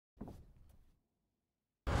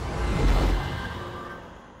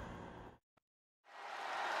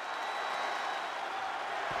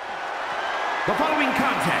The following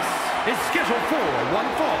contest is scheduled for one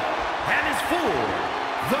fall and is for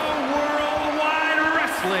the Worldwide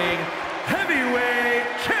Wrestling Heavyweight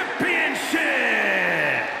Championship.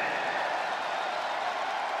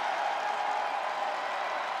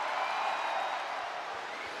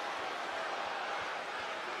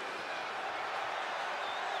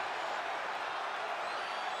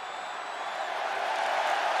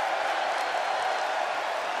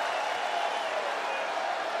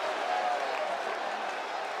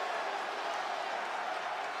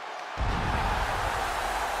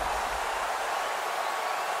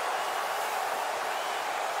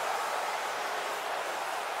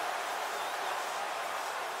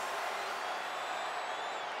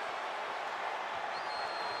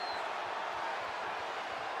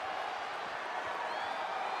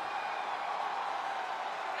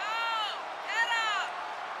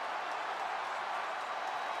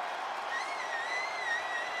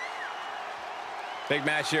 Big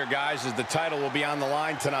match here, guys, as the title will be on the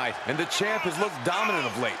line tonight. And the champ has looked dominant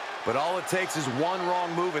of late. But all it takes is one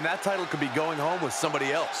wrong move, and that title could be going home with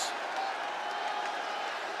somebody else.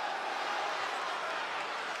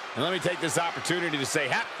 And let me take this opportunity to say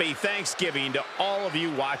happy Thanksgiving to all of you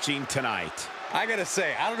watching tonight. I gotta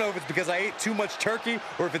say, I don't know if it's because I ate too much turkey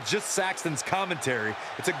or if it's just Saxton's commentary.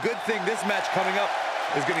 It's a good thing this match coming up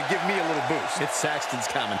is gonna give me a little boost. It's Saxton's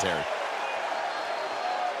commentary.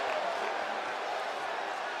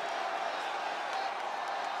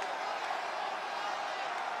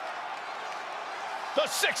 The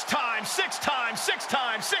six-time champ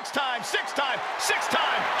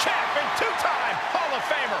and two-time Hall of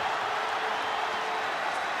Famer.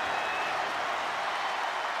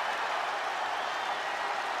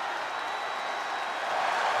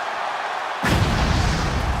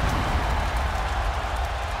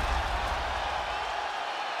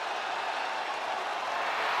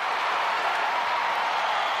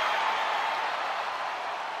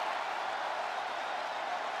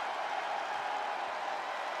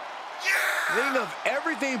 Think of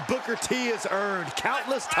everything Booker T has earned.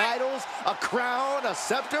 Countless titles, a crown, a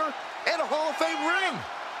scepter, and a Hall of Fame ring.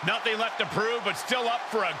 Nothing left to prove, but still up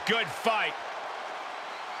for a good fight.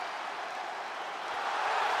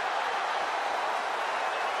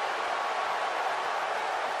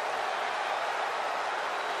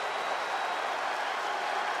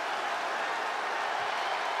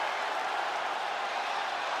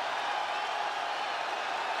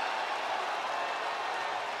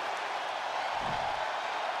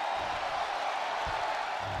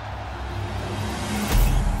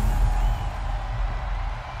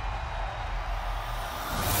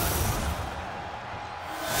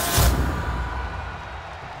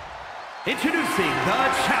 Introducing the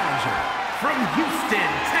challenger from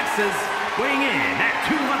Houston, Texas, weighing in at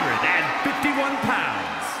 251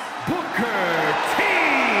 pounds, Booker T.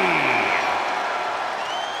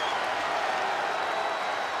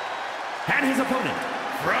 And his opponent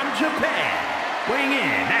from Japan, weighing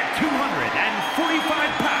in at 245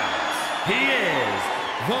 pounds, he is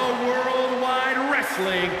the Worldwide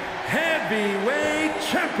Wrestling Heavyweight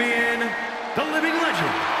Champion, the living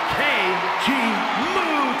legend, Keiji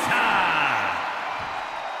Mutoh.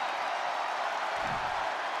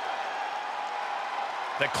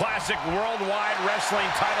 The classic Worldwide Wrestling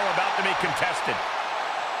title about to be contested.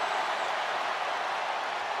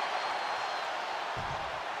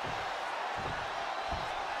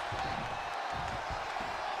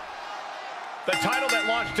 The title that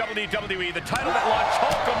launched WWE, the title that launched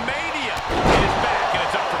Hulkamania, is back and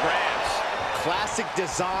it's up for grabs. Classic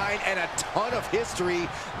design and a ton of history.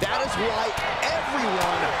 That is why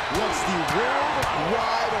everyone wants the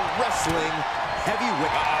Worldwide Wrestling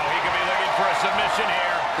Heavyweight. He could be looking for a submission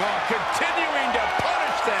here. Continuing to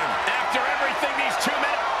punish them. After everything these 2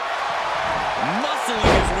 men... Muscling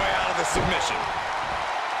his way out of the submission.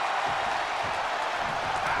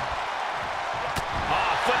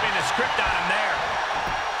 Flipping the script on him there.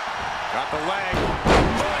 Got the leg.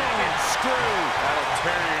 Bang and screw. That'll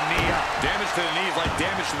tear your knee up. Damage to the knee is like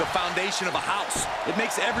damage to the foundation of a house. It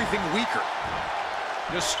makes everything weaker.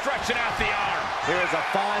 Just stretching out the arm. There is a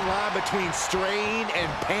fine line between strain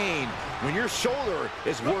and pain when your shoulder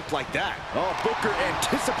is worked like that. Oh, Booker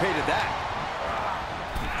anticipated that.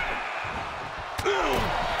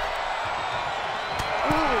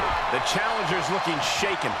 The challenger's looking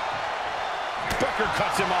shaken. Booker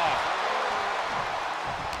cuts him off.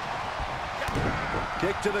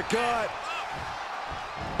 Kick to the gut.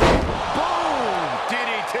 Boom!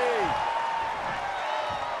 DDT.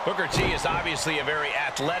 Booker T is obviously a very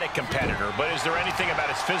athletic competitor, but is there anything about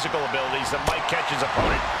his physical abilities that might catch his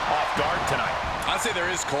opponent off guard tonight? I'd say there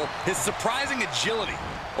is, Cole. His surprising agility.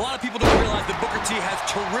 A lot of people don't realize that Booker T has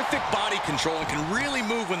terrific body control and can really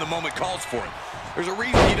move when the moment calls for it. There's a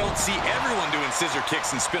reason you don't see everyone doing scissor kicks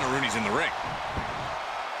and spinneroonies in the ring.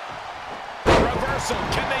 Reversal.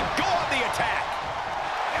 Can they go on the attack?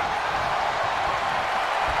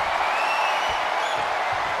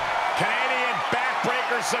 Canadian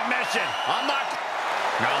backbreaker submission.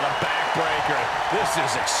 Now the backbreaker. This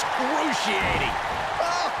is excruciating.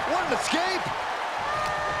 Oh, what an escape!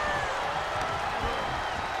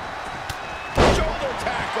 Shoulder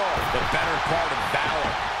tackle. The better part of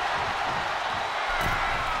valor.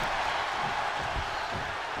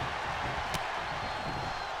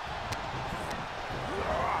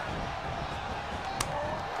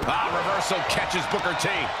 Reversal catches Booker T.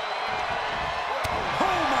 Oh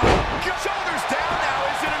my God. Shoulders down now.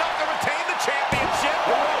 Is it enough to retain the championship?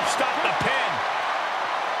 The rope stopped the pin.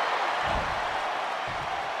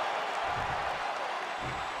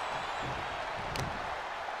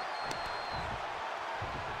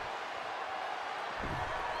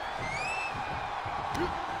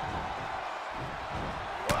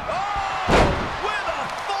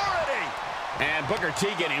 And Booker T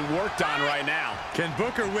getting worked on right now. Can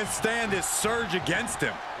Booker withstand this surge against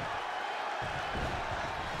him?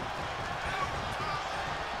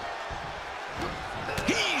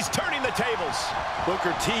 He's turning the tables.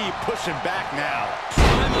 Booker T pushing back now.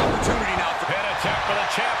 Prime opportunity now for Pin attempt for the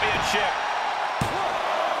championship.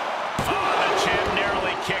 Oh, the champ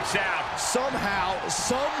narrowly kicks out. Somehow,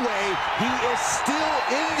 some way, he is still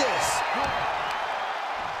in this.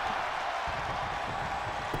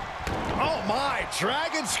 Oh my,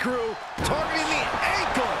 dragon screw targeting the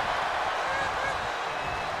ankle.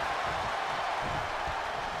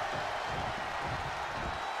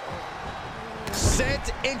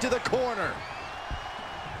 Sent into the corner.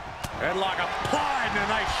 Headlock applied and a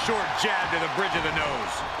nice short jab to the bridge of the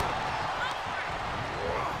nose.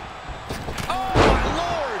 Oh my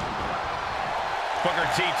Lord. Booker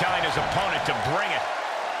T telling his opponent to bring it.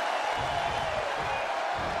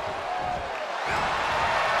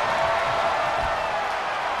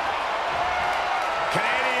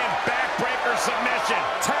 Submission.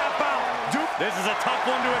 Tap out. This is a tough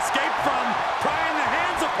one to escape from. Prying the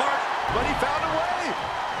hands apart, but he found a way.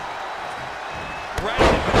 Right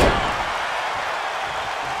in the patella.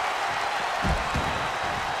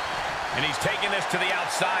 And he's taking this to the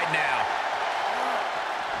outside now.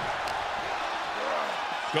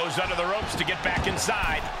 Goes under the ropes to get back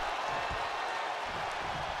inside.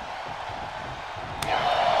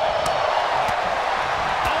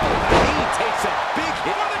 Takes a big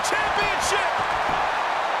hit for the championship.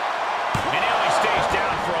 And he only stays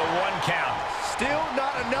down for a 1 count. Still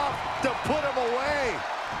not enough to put him away.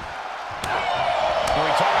 When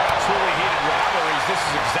we talk about truly heated rivalries, this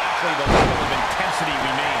is exactly the level of intensity we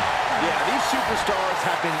need. Yeah, these superstars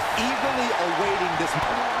have been eagerly awaiting this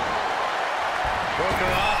moment.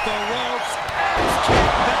 Booker off the ropes.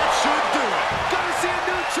 That should do it. Gonna see a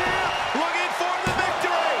new champ. Looking for the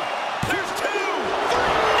victory. There's 2,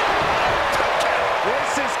 3.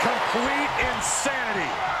 This is complete insanity.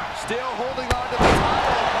 Still holding on to the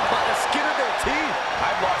title by the skin of their teeth.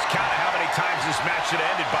 I've lost count of how many times this match should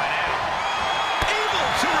have ended by now. Able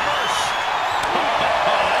to reverse.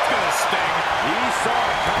 Oh, that's going to sting. He saw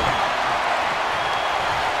it coming.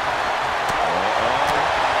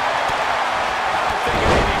 I don't think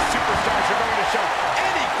any of these superstars are going to show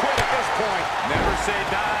any quit at this point. Never say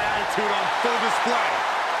die attitude on full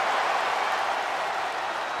display.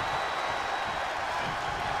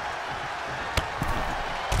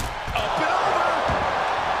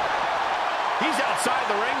 Outside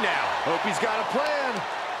the ring now. Hope he's got a plan.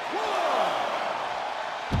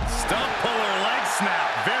 Stump puller leg snap.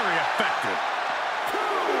 Very effective.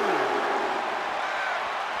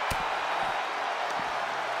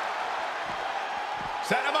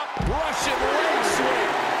 Set him up. Russian leg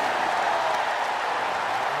sweep.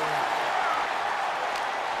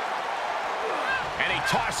 And he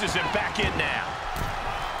tosses him back in now.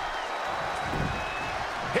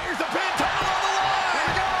 Here's the pin. Title on the line. Here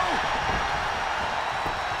we go.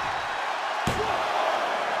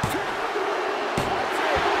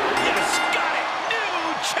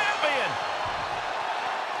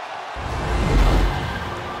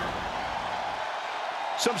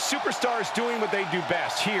 Some superstars doing what they do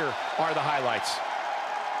best. Here are the highlights.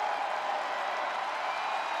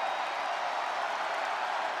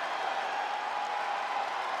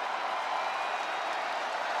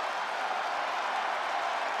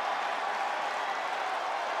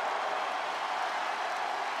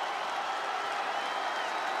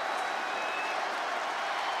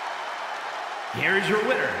 here is your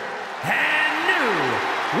winner, and new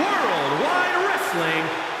Worldwide Wrestling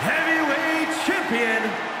Heavyweight Champion,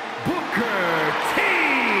 Booker T.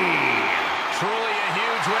 Truly a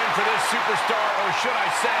huge win for this superstar, or should I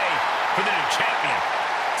say, for the new champion.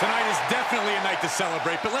 Tonight is definitely a night to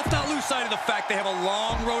celebrate, but let's not lose sight of the fact they have a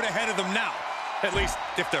long road ahead of them now. At least,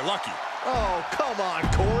 if they're lucky. Oh, come on,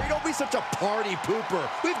 Corey. Don't be such a party pooper.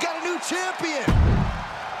 We've got a new champion.